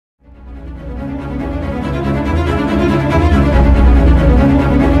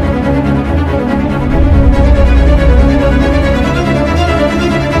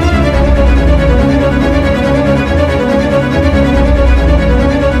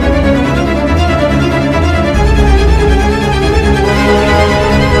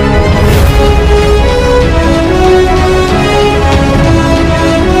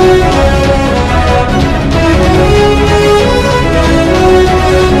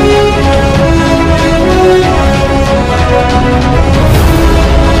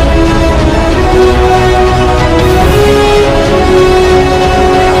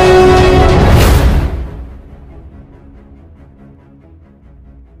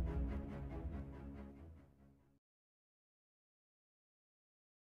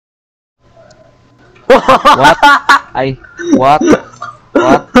What? What?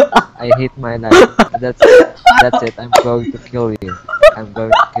 What? I hate my life. That's it. I'm going to kill you. I'm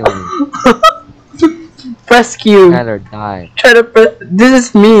going to kill you. Press Q. Tyler, die. Try to press. This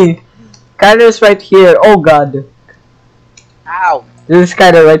is me. Kyler's right here. Oh god. Ow! This is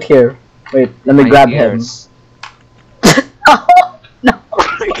Kyler right here. Wait, let me My grab ears. him. Oh no.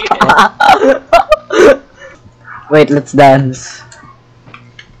 Wait, let's dance.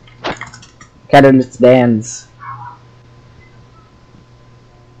 Kyler, let's dance.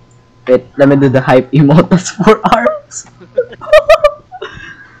 Wait, let me do the hype emote. That's 4 arms.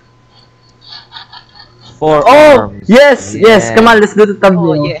 4 Oh! arms. Yes! Yeah. Yes! Come on, let's do the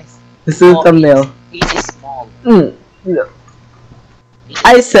thumbnail. Oh yes. Let's do the Oh, thumbnail. It is small.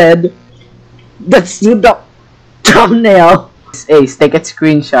 I said, let's do the thumbnail. Ace, take a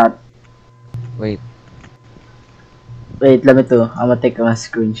screenshot. Wait. Wait, let me do. I'm gonna take a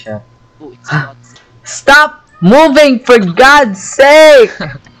screenshot. Oh, it's not. Stop moving, for God's sake!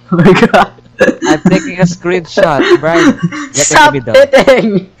 Oh my god. I'm taking a screenshot. Brian, get Stop in the middle.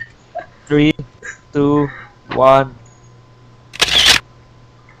 hitting! 3, 2, 1.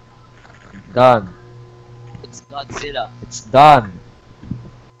 Done. It's Godzilla. It's done.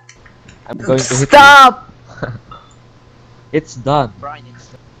 I'm going to hit Stop! you. It's done. Brian,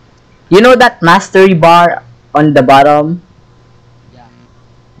 it's You know that mastery bar on the bottom? yeah.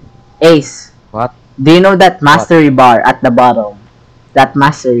 Ace, What? do you know that mastery bar at the bottom? That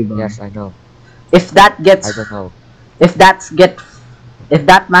mastery bar. Yes, I know. If that gets I don't know. if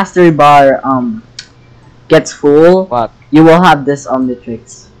that mastery bar gets full, What? you will have this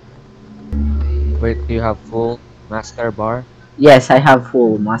Omnitrix. Wait, do you have full master bar? Yes, I have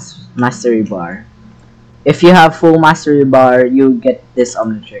full mastery bar. If you have full mastery bar, you get this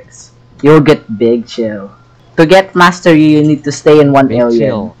Omnitrix. You'll get big chill. To get mastery, you need to stay in one Big alien.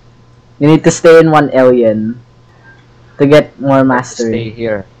 chill. You need to stay in one alien to get more Stay mastery.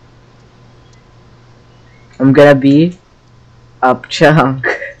 here. I'm gonna be up chunk.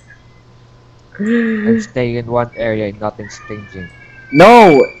 I'm staying in one area. Nothing's changing.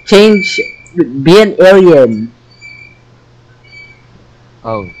 No, change. Be an alien.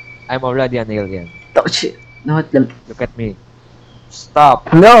 Oh, I'm already an alien. Oh shit. No, Look at me.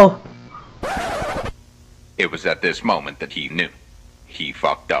 Stop. no. It was at this moment that he knew. He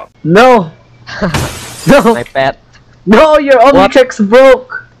fucked up. No. No. My pet. No, your Omnitrix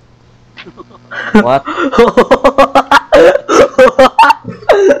broke. What?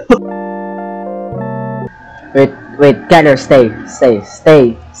 Wait, Kyler, stay.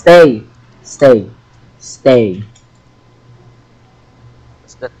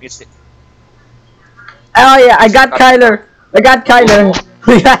 What's that music? Oh yeah, I got Kyler. We got Kyler.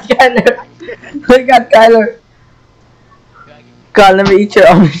 God, let me eat your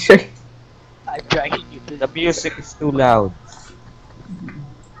Omnitrix. I'm dragging you to The music is too loud.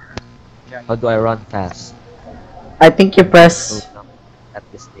 How do I run fast? I think you press. Oh, no. At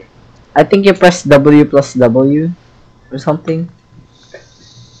this thing. I think you press W plus W or something.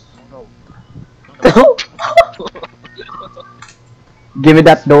 no. Give me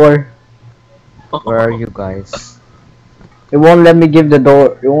that door. Where are you guys? It won't let me give the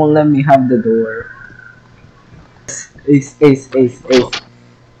door. It won't let me have the door. Ace.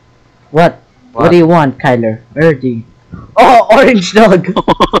 What? What do you want, Kyler? Where do you? Oh, orange dog.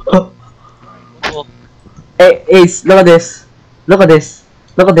 Hey, Ace, look at this. Look at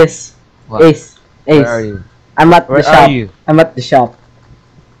this. What? Ace. Where are you? I'm at Where the are shop. you? I'm at the shop.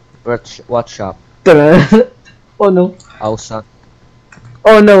 What shop? Oh no. Awesome.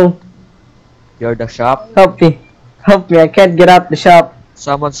 Oh no. You're the shop? Help me. I can't get out the shop.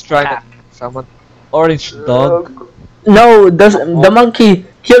 Someone's trying to... Someone... Orange dog? No, the monkey.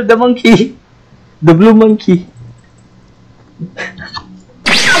 Kill the monkey. The blue monkey.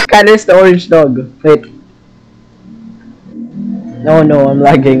 Kyler's the orange dog. Wait. No, I'm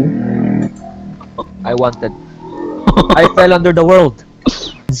lagging. I wanted... I fell under the world.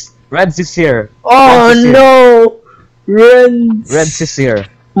 Renz is here. Oh Renz is here. no! Renz is here.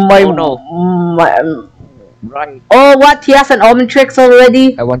 My, Oh, no. my, Right. oh, what? He has an Omnitrix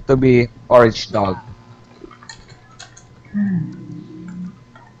already? I want to be orange dog.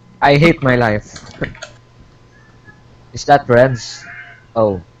 I hate my life. Is that Renz?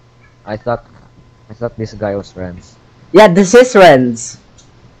 Oh, I thought this guy was Renz. Yeah, this is Renz.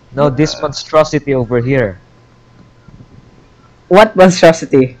 No, this monstrosity over here. What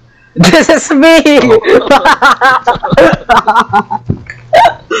monstrosity? This is me!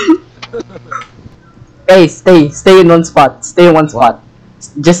 Hey, stay in one spot. Stay in one spot.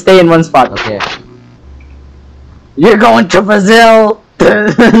 Just stay in one spot. Okay. You're going to Brazil!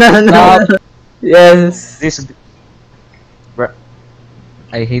 No. Yes. This. Bruh,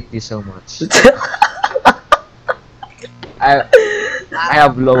 I hate this so much. I I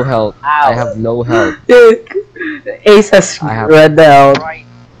have low health. I have low health. Ace has I have- red out. Brian.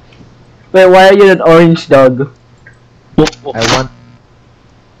 Wait, why are you an orange dog? I want.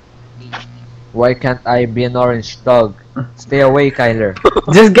 Why can't I be an orange dog? Stay away, Kyler.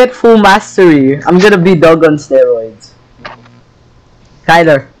 Just get full mastery. I'm gonna be dog on steroids.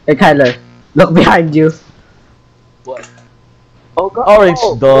 Kyler, hey Kyler, look behind you. What? Oh god. Orange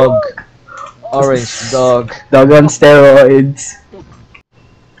Oh, dog. Orange dog. Dog on steroids.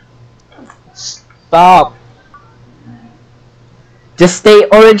 Stop. Just stay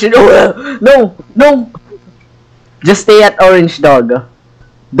orange. No, no. Just stay at orange dog.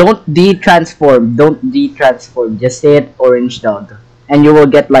 Don't de-transform. Don't de-transform. Just stay at orange dog, and you will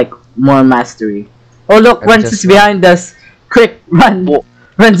get like more mastery. Oh look, I'm Renz just is behind us. Quick, run! Whoa.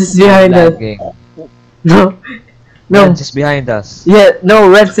 Renz is behind us. Lagging. No, no. Renz is behind us. Yeah, no,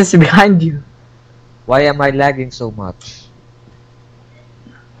 Renz is behind you. Why am I lagging so much?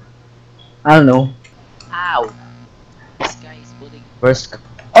 I don't know. Ow. This guy is bullying. First,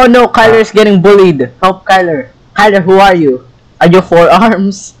 Oh no, Kyler's getting bullied. Help Kyler. Kyler, who are you? Are you four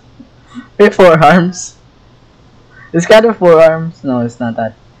arms? Are you four arms? Is Kyler four arms? No, it's not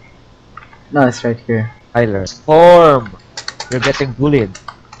that. No, it's right here. Kyler. Form. You're getting bullied.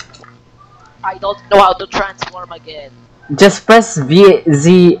 I don't know how to transform again. Just press V,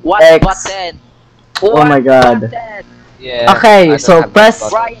 Z, What X. button? Oh my god. Button? Yeah. Okay, I don't so have press-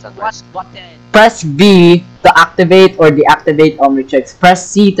 that Brian, button what sometimes. button? Press V to activate or deactivate Omnitrix. Press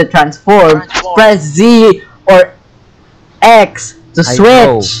C to transform. Transform. Press Z or X to I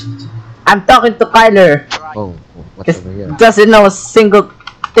switch. I'm talking to Kyler. Brian, Oh, what's Because over here? doesn't know a single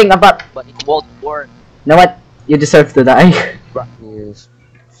thing about. but it won't work. You know what? You deserve to die. Is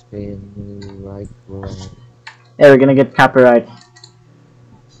spin right wrong. Yeah, we're gonna get copyright.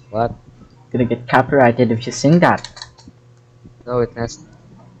 What? Gonna get copyrighted if you sing that. No, it has.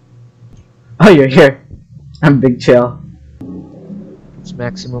 Oh, you're here. I'm Big Chill. It's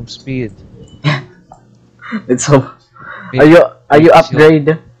maximum speed. It's so. Big- Are you Big Chill. upgrade?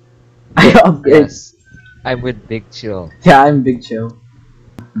 Are you upgrade? Yes. I'm with Big Chill. Yeah, I'm Big Chill.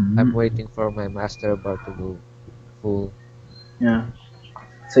 I'm waiting for my master bar to go full. Yeah.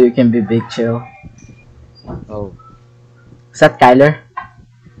 So you can be Big Chill. Oh, Is that Kyler?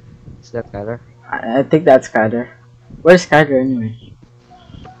 is that Kyler? I think that's Kyler. Where's Kyler anyway?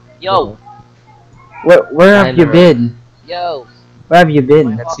 Yo, Where have you Kyler. been? yo, Where have you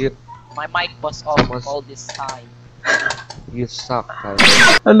been? That's you. my mic was off Someone's- all this time. You suck,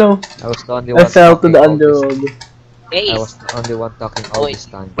 Kyler. Oh no, I was the only I one fell to talking the all this- underworld. I Ace, was the only one talking all Wait. this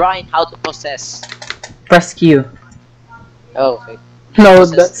time. Brian, how to possess? Press Q. Oh, okay. No,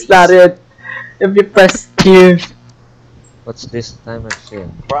 Possess that's these. not it. If you press Q, What's this time machine?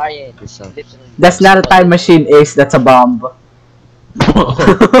 Brian, This sounds- literally. that's not a time machine, Ace. That's a bomb.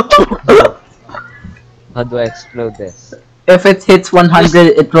 How do I explode this? If it hits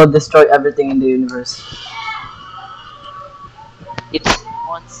 100, it will destroy everything in the universe. It's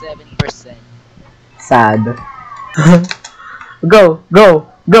 17%. Sad. Go, go,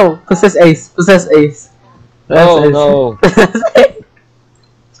 go! Possess Ace. Possess Ace. Possess Oh, Ace. no. Possess Ace.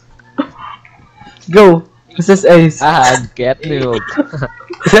 Go. Possess Ace. Ah, get nuked.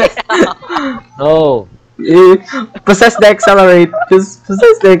 No. Possess the accelerate. Just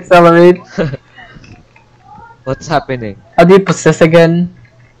possess the accelerate. What's happening? How do you possess again?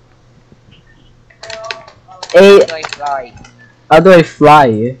 How do I fly? How do I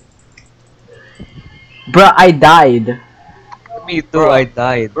fly? Bruh, I died. Me too, I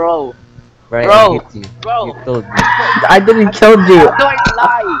died. Bro, Right, Bro. I hit you. Bro. You told me. I didn't kill you. how do I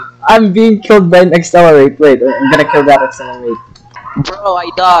fly? I'm being killed by an accelerate. Wait, I'm gonna kill that accelerate. Bro, I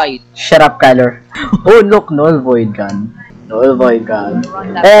died. Shut up, Kyler. Oh, look, null void gun. Null void gun.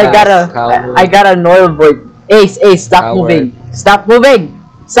 Run that Hey, Coward. I got a null void. Ace, Ace, stop Coward. moving. Stop moving.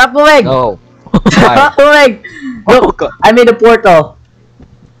 Stop moving. No. Stop moving. Look, God. I made a portal.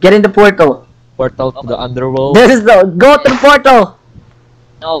 Get in the portal. Portal to the underworld. This is the go to the portal.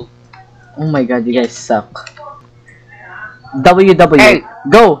 No. Oh my god, you guys suck. WW. Hey.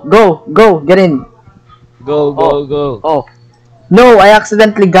 Go, go, go. Get in. Go, go, go. Oh, No, I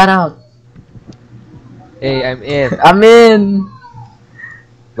accidentally got out. Hey, I'm in. I'm in.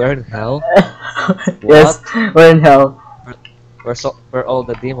 We're in hell. Yes, we're in hell. Where all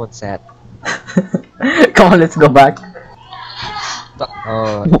the demons at? Come on, let's go back.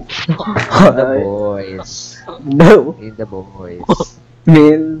 Oh, the boys. No, In the boys.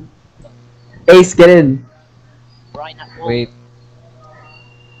 man. Ace, get in. Brian, Wait.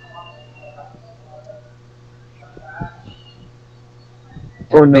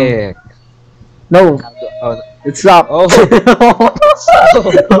 Oh no. Epic. No, Oh, it's not. Oh.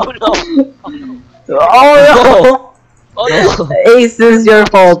 Oh no! Oh no! Oh no! Ace, this is your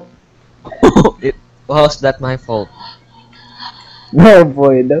fault. how's that my fault? No,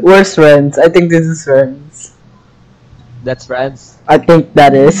 boy. Where's Renz? I think this is Renz. That's Renz. I think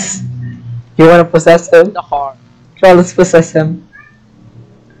that is. You wanna possess him? The heart. Well, let's possess him.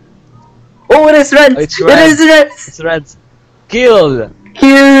 Oh, it is Renz! Oh, it's It Renz. is Renz! It's Renz. Kill.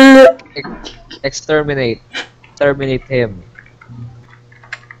 Kill! Exterminate. Terminate him.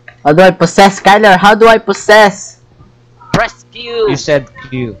 How do I possess, Skylar? How do I possess? Press Q. You said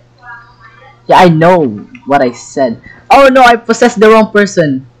Q. Yeah, I know what I said. Oh no, I possessed the wrong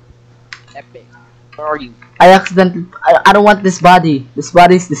person. Epic. Where are you? I accidentally. I don't want this body. This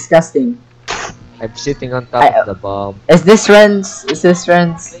body is disgusting. I'm sitting on top of the bomb. Is this Renz? Is this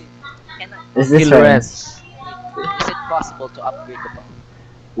Renz? Wait, can I? Is this Kill Renz? Renz. Is it possible to upgrade the bomb?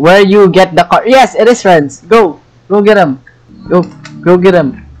 Where you get the car? Yes, it is Renz. Go get him. Go get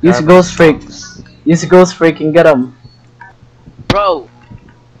him. Use Ghost Freak. Use Ghost Freak and get him. Bro.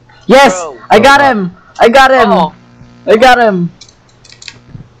 Yes, Bro. I got him. I got him. Oh. I got him.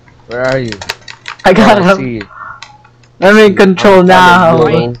 Where are you? I got Oh, I him. see you. I'm in control now.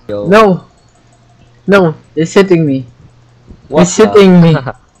 Yo, yo. No. No, he's hitting me. What He's hitting me.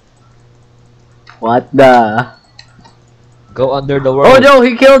 the- What the? Go under the Oh world. no,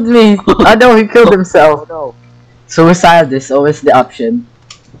 he killed me. Oh no, he killed himself. no. Suicide is always the option.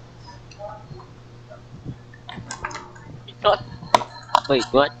 Not. Wait,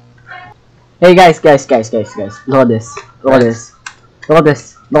 what? Hey guys. Look at this. Look at this. Look at this.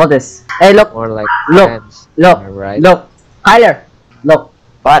 Look at this. Hey, look. More like Look. hands. Look. Alright. Look. Kyler. Look.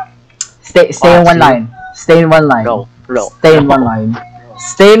 What? Stay in one see? line. Stay in one line. No. No. Stay in one line.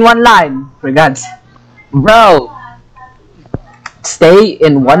 Stay in one line. For God's. Bro. Stay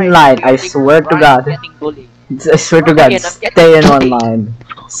in one line. I swear to Brian's God. Getting bullied. I swear to God. Again, I'm getting Stay in one bullied. line.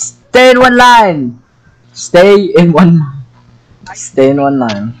 Stay in one line. Stay in one. Stay in one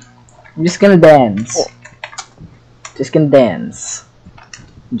line. I'm just gonna dance. Just gonna dance.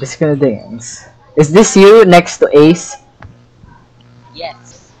 I'm just gonna dance. Is this you next to Ace?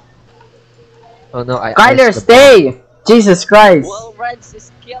 Yes. Oh no, I Kyler, iced the stay! Jesus Christ. Well, Renz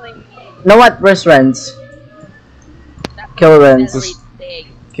is killing me. Know what? Where's Renz? That Kill Renz. accelerate thing.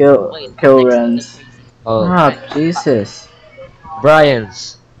 Kill Wait, kill next to Renz. the crazy. Oh, Ah, Jesus.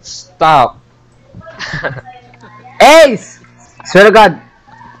 Brian's. Stop. Ace! Swear to God.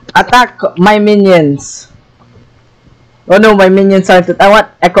 Attack my minions. Oh no, my minions are I want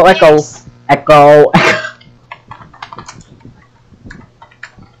echo. Ace. Echo.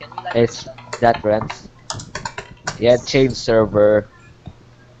 Can we like It's that Renz. Yeah, change server.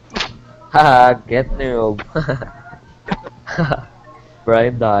 Haha, get noob.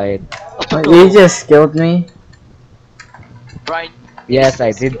 Brian died. You just killed me. Brian? Yes,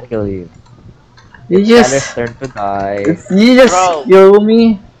 I did kill you. You Kyler's just turn to die. you just Bro. killed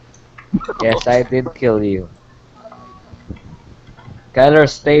me. Yes, I did kill you. Kyler,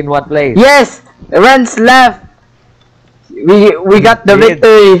 stay in one place. Yes, Renz left. We got the Did.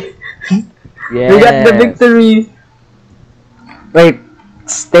 victory. Yes. We got the victory. Wait,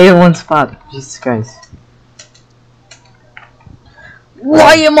 stay in one spot. Jesus Christ.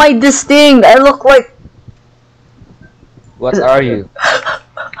 Why am I this thing? I look like. What are you?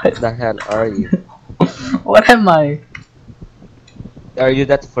 What the hell are you? What am I? Are you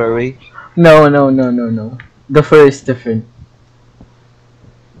that furry? No. The fur is different.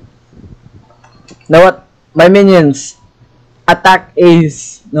 Know what? My minions attack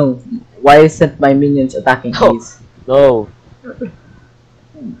Ace. No. Why isn't my minions attacking No. Ace? No.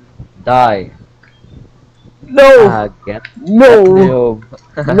 Die. No! Get No!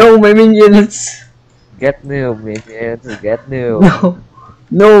 noob. No, my minions! Get noob, minions. Get noob. No!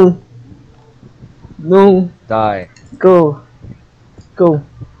 No! No! Die. Go! Go!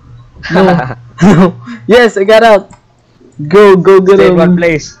 No! No! Yes, I got out! Go get Stay in one him!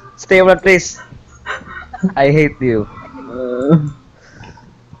 place. Stay in one place. I hate you.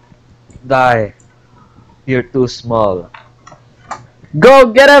 Die. You're too small.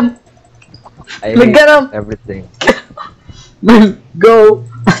 Go get him! I Look hate at him. everything. Go!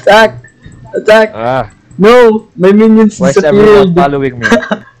 Attack! Attack! Ah, No! My minions why is everyone disappeared! following me?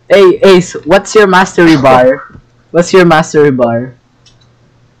 Hey, Ace, what's your mastery bar? What's your mastery bar?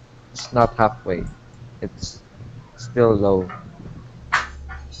 It's not halfway. It's still low.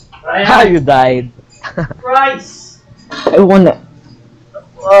 How you died? I wanna.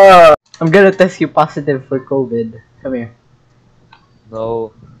 I'm gonna test you positive for COVID. Come here.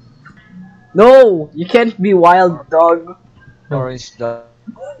 No. No! You can't be wild, dog. Orange dog.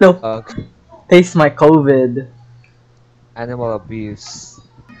 No. Okay. Taste my COVID. Animal abuse.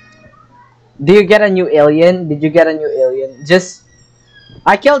 Do you get a new alien? Did you get a new alien? Just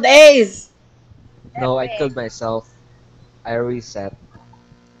I killed Ace. No, I killed myself. I reset.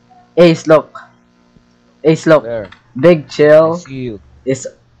 Ace, look. Ace, look. Where? Big I chill see you. is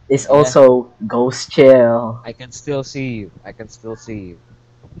Yeah. also ghost chill. I can still see you. I can still see you.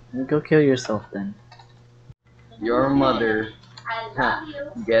 Go kill yourself then. Your mother. Ha,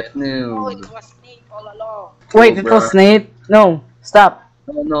 get Oh, noob. it was Nate all along. Wait, it was Cobra. Nate? No, stop.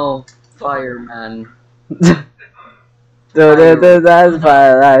 Oh no, fireman. That's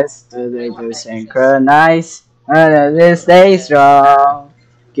paradise. To synchronize. And let's stay strong.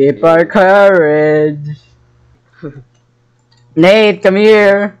 Keep our courage. Nate, come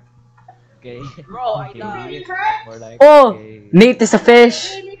here. Okay. Bro, I Okay. died. More like Oh, okay. Nate is a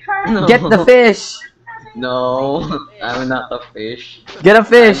fish. No. Get the fish. No, I'm not a fish. Get a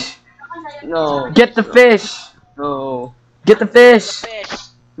fish. No. Get the fish. No. Get the fish. Fish.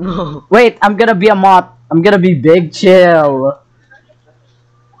 No. Wait, I'm gonna be a moth. I'm gonna be Big Chill.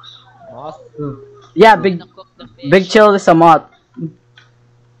 Moth. Yeah, I'm Big gonna cook the fish. Big Chill is a moth. I'm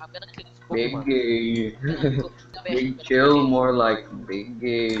gonna cook Big Pokemon. gay. cook the fish. Big chill, more like big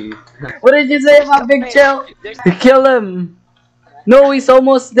gay. What did you say about Big Chill? There's You kill him. No, he's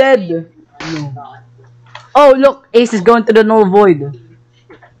almost dead. Oh, look, Ace is going to the null void.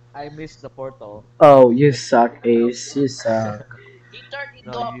 I missed the portal. Oh, you suck, Ace. You suck. he turned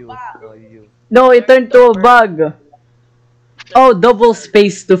into No a you. bug. No you. No, it turned to a bug. Oh, double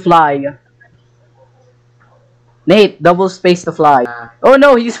space to fly. Nate, double space to fly. Oh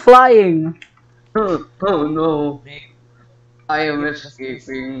no, he's flying. Oh no, Nate. I am Hit the space.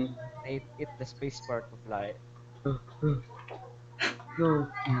 escaping. Nate, hit the space bar to fly. No,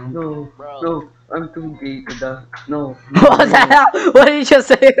 no, Bro. no, I'm too gay to that. No. What the hell? What did you just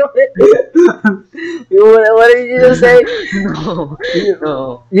say? What did you just say? No,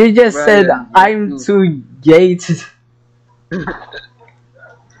 no. You just Brian, said you I'm too. too gay to.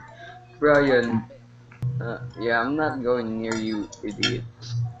 Brian, yeah, I'm not going near you, idiot.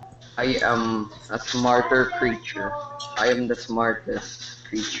 I am a smarter creature. I am the smartest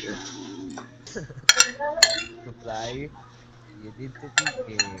creature. To fly, you need to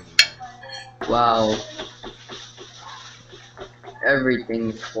be gay. Wow. Everything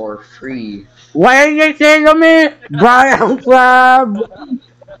is for free. Why are you saying to me? Brian Crab!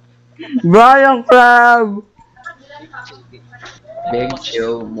 Brian Crab! Big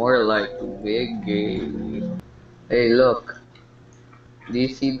chill, more like big gay. Hey, look. Do you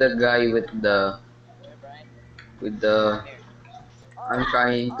see the guy with the I'm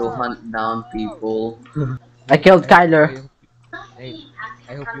trying to hunt down people. I killed Kyler. Nate,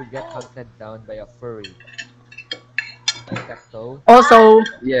 I hope you get hunted down by a furry. Like that though. Also,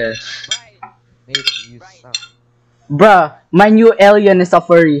 Yes. Brian, Nate, you suck. bruh, my new alien is a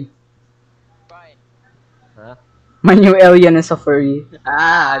furry. Brian, Huh? My new alien is a furry.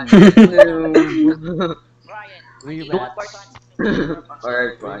 Ah, no. Brian. We Don't match.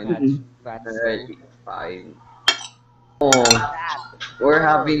 Alright, We fine. match. Fat Alright, soul. fine. Oh, That. we're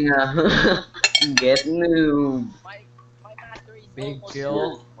having a get noob. My master is Big almost chill.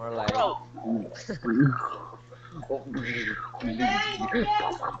 full. More like. Bro,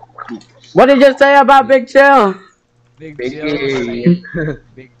 What did you say about Big Chill? Big Big chill. More gay.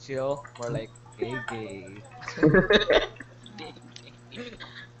 like. Big chill. More like gay.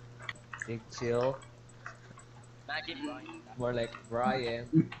 Big chill. imagine Brian. More like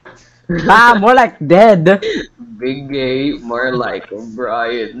Brian. Ah, more like dead. Big gay, more like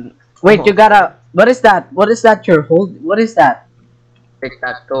Brian. Wait, you gotta. What is that? What is that you're holding? What is that?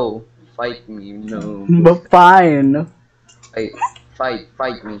 Tic-tac-toe. Fight me, no. But fine.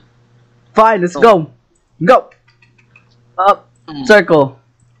 Fight me. Fine, let's No. go. Go. Up. Circle.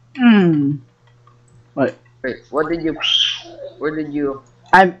 Hmm. Wait. Wait, where did you,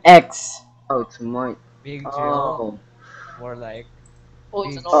 I'm X. oh, it's mine. Big chill. Oh, More like. Oh,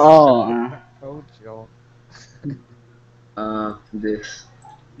 it's an Big orange. Oh, Oh, chill. this.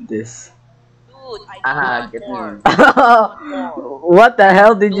 this. Dude, I Ah, need get one me. more. What the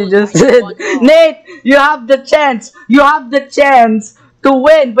hell did you Dude, just I say? want more. Nate, you have the chance. You have the chance to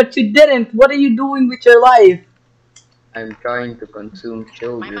win, but you didn't. What are you doing with your life? I'm trying to consume My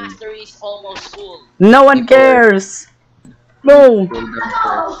children. master is almost full. No one cares. No, Kill them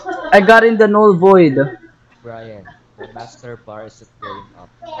first. I got in the null void. Brian, the master bar isn't going up.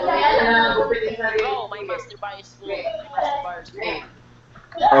 Bro, my master bar is full. My master bar is full.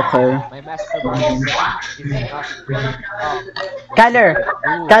 Okay. My master bar is not going up. Kyler,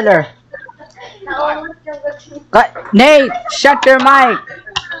 Ooh. Kyler. Nate, shut your mic.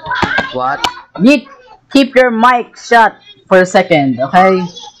 What? Nick, keep your mic shut for a second, okay?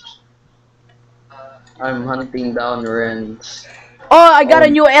 I'm hunting down Renz. Oh, I got a Oh,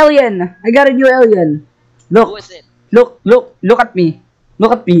 new alien. I got a new alien. Who Look, is it? look at me.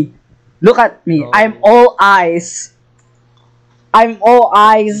 Look at me. Look at me. I'm Oh. all eyes. I'm all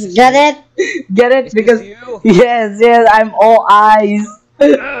eyes. Get it? Get it? Is this Because you? yes, I'm all eyes.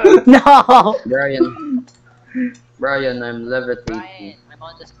 No. Brian. Brian, I'm levitating. Brian, I'm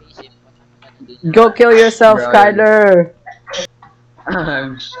on the spaceship. What am I gonna do now? Go kill yourself, Brian. Kyler.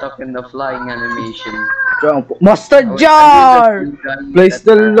 I'm stuck in the flying animation. Jump. Mustard Oh, wait, jar. I'm the Place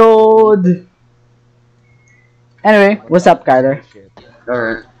the load. Anyway, what's up, Kyler?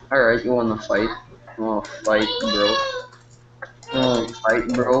 Alright, alright, you wanna fight? You wanna fight, bro? You wanna fight,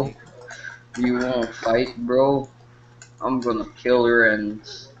 bro? You wanna fight, bro? I'm gonna kill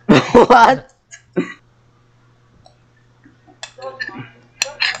Renz. What?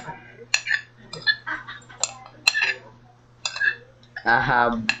 I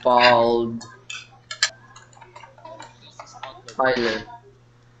have bald. This is awkward. Kyler,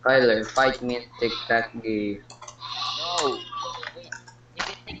 Kyler, fight me in tic-tac game. No. Wait. Is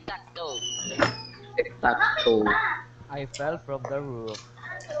it tic-tac-toe? Tic-tac-toe. I fell from the roof.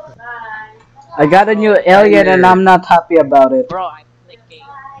 I got a new alien and I'm not happy about it. Bro, I'm clicking.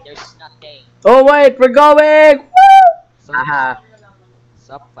 There's nothing. Oh wait, we're going! So, Aha,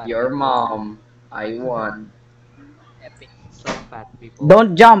 sup, fat your people. mom. I won. Epic. Sup, fat people.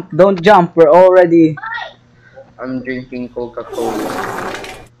 Don't jump, we're already... I'm drinking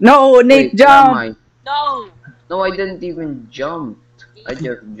Coca-Cola. No, Nate, Wait, where am jump! I? No! No, I didn't even jump. I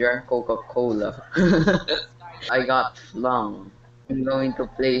just drank Coca-Cola. I got flung. I'm going to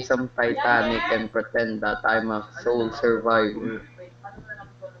play some Titanic and pretend that I'm a sole survivor.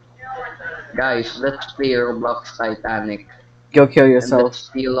 Guys, let's play Roblox Titanic. Go kill And yourself. let's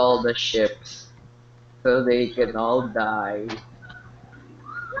steal all the ships. So they can all die.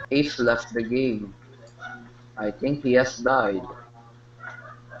 Ace left the game. I think he has died.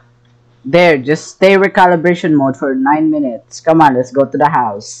 There, just stay recalibration mode for 9 minutes. Come on, let's go to the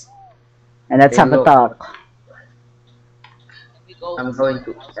house. And let's Hey, have a look. talk. Can we go? I'm going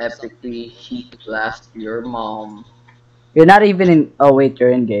to epically heat blast your mom. You're not even in... Oh wait, you're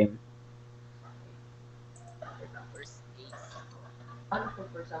in game. Where's Ace?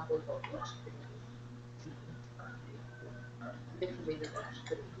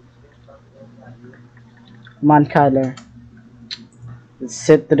 Come on, Kyler. Let's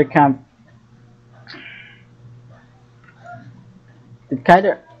sit to the camp. Did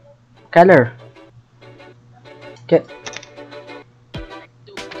Kyler, get...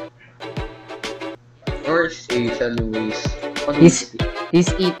 Where's Ace anyways? What He's is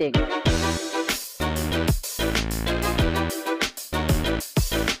he's eating.